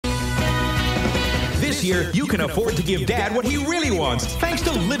This year, you can afford to give Dad what he really wants, thanks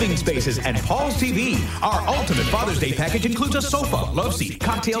to Living Spaces and Paul's TV. Our ultimate Father's Day package includes a sofa, love seat,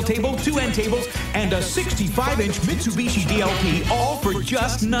 cocktail table, 2 end tables, and a 65-inch Mitsubishi DLP, all for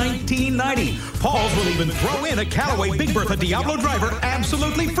just $19.90. Paul's will even throw in a Callaway Big Bertha Diablo driver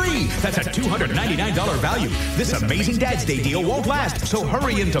absolutely free. That's a $299 value. This amazing Dad's Day deal won't last, so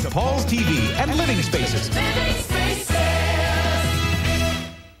hurry into Paul's TV and Living Spaces.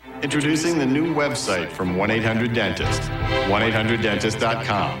 Introducing the new website from 1-800-DENTIST,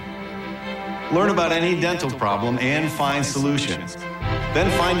 1-800-DENTIST.com. Learn about any dental problem and find solutions.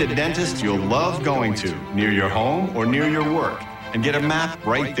 Then find a dentist you'll love going to near your home or near your work and get a map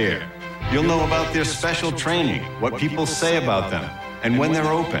right there. You'll know about their special training, what people say about them, and when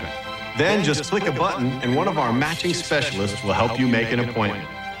they're open. Then just click a button and one of our matching specialists will help you make an appointment.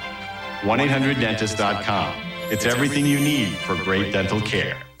 1-800-DENTIST.com. It's everything you need for great dental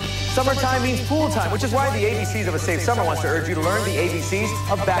care. Summertime means pool time, which is why the ABCs of a Safe Summer wants to urge you to learn the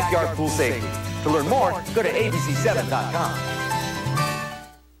ABCs of backyard pool safety. To learn more, go to abc7.com.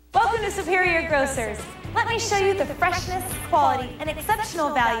 Welcome to Superior Grocers. Let me show you the freshness, quality, and exceptional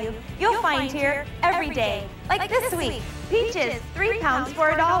value you'll find here every day. Like this week, peaches, 3 pounds for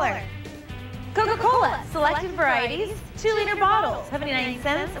 $1. Coca-Cola, selected varieties, 2-liter bottles, 79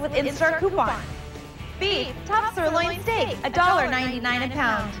 cents with in-store coupon. Beef, top sirloin steak, $1.99 a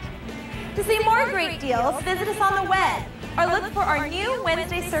pound. To see more great deals, visit us on the web or look for our new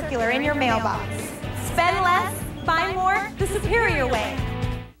Wednesday circular in your mailbox. Spend less, buy more, the superior way.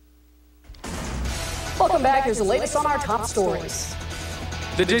 Welcome back. Here's the latest on our top stories.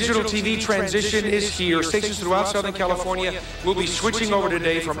 The digital TV transition is here. Stations throughout Southern California will be switching over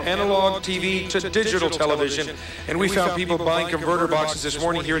today from analog TV to digital television. And we found people buying converter boxes this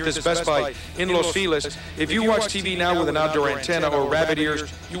morning here at this Best Buy in Los Feliz. If you watch TV now with an outdoor antenna or rabbit ears,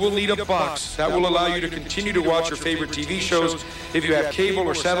 you will need a box. That will allow you to continue to watch your favorite TV shows. If you have cable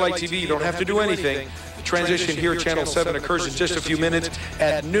or satellite TV, you don't have to do anything. The transition here at Channel 7 occurs in just a few minutes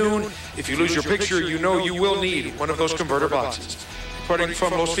at noon. If you lose your picture, you know you will need one of those converter boxes. Reporting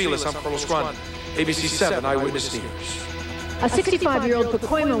from Los Feliz, I'm Carlos Juan, ABC 7 Eyewitness News. A 65-year-old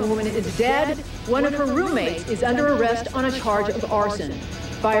Pacoima woman is dead. One of her roommates is under arrest on a charge of arson.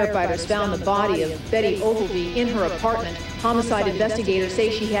 Firefighters found the body of Betty Ogilvy in her apartment. Homicide investigators say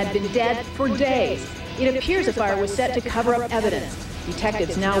she had been dead for days. It appears the fire was set to cover up evidence.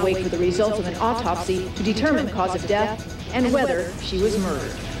 Detectives now wait for the results of an autopsy to determine cause of death and whether she was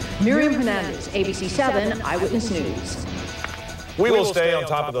murdered. Miriam Hernandez, ABC 7 Eyewitness News. We will stay on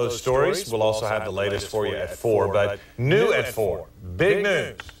top of those stories. We'll also have the latest for you at 4, but new at 4, big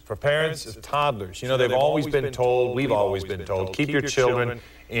news for parents of toddlers. You know, they've always been told, we've always been told, keep your children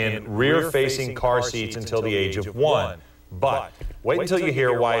in rear-facing car seats until the age of 1. But wait until you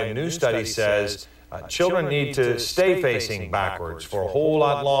hear why a new study says children need to stay facing backwards for a whole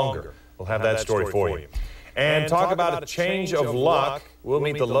lot longer. We'll have that story for you. And talk about a change of luck. We'll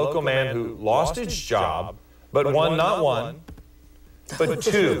meet the local man who lost his job, but won not one, but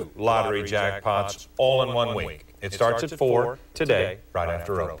 2 lottery jackpots all in 1 week. It starts at 4 today, right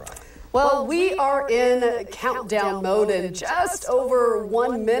after Oprah. Well, we are in countdown mode in just over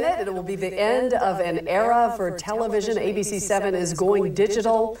 1 minute. It will be the end of an era for television. ABC 7 is going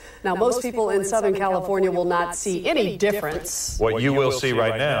digital. Now, most people in Southern California will not see any difference. What you will see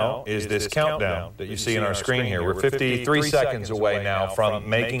right now is this countdown that you see on our screen here. We're 53 seconds away now from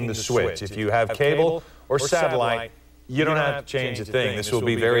making the switch. If you have cable or satellite, you don't have to change a thing. This will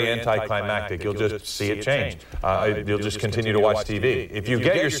be very anticlimactic. You'll just see it change. You'll just continue to watch TV. If you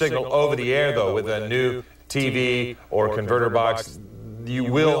get your signal over the air, though, with a new TV or converter box, you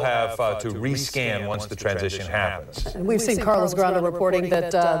will have to rescan once the transition happens. And we've seen Carlos Granda reporting that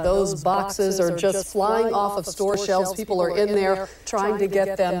those boxes are just flying off of store shelves. People are in there trying to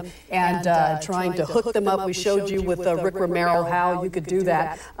get them and trying to hook them up. We showed you with Rick Romero how you could do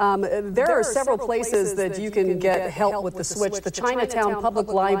that. There are several places that you can get help with the switch. The Chinatown Public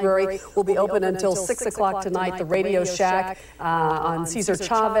Library will be open until 6 o'clock tonight. The Radio Shack on Cesar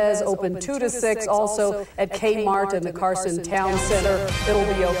Chavez open 2 to 6. Also at Kmart and the Carson Town Center. It'll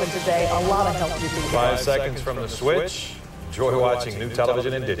be open today. A lot of help you can get. 5 seconds from the switch. Enjoy watching new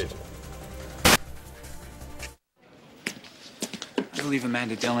television and digital. I believe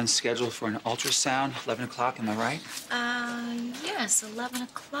Amanda Dillon's scheduled for an ultrasound, 11 o'clock, am I right? Yes, 11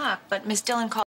 o'clock. But Miss Dillon called